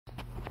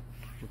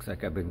Looks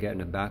like I've been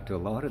getting it back to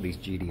a lot of these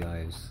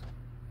GDIs.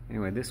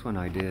 Anyway, this one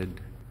I did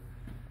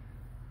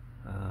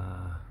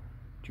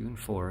June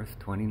 4th,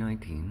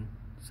 2019.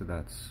 So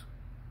that's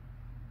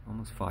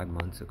almost 5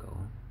 months ago.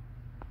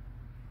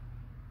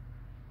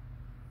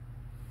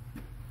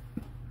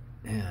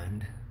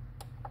 And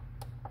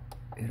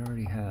it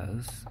already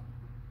has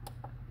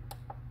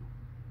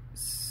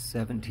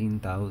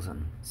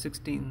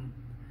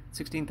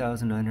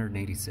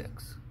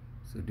 16,986.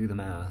 So do the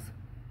math.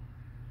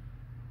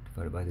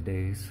 Divided by the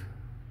days.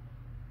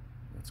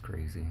 That's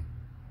crazy.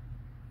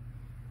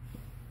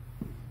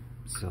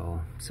 So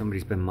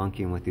somebody's been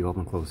monkeying with the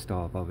open close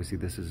stop. Obviously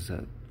this is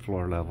at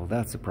floor level.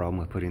 That's the problem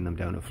with putting them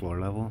down to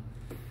floor level.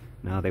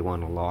 Now they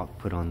want a lock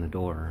put on the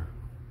door,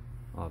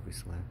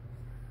 obviously.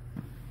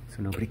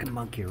 So nobody can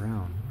monkey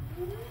around.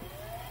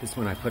 This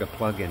one I put a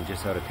plug in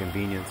just out of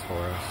convenience for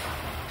us.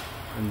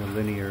 And the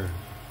linear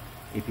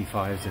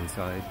AP5's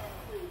inside.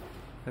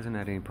 Hasn't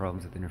had any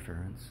problems with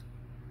interference.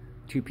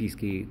 2-piece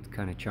key, it's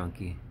kind of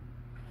chunky.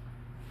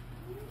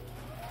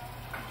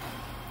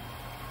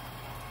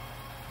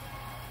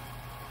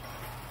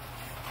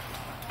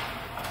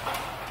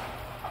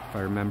 If I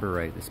remember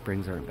right, the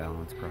springs aren't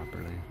balanced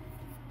properly.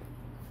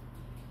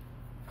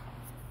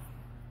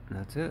 And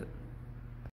that's it.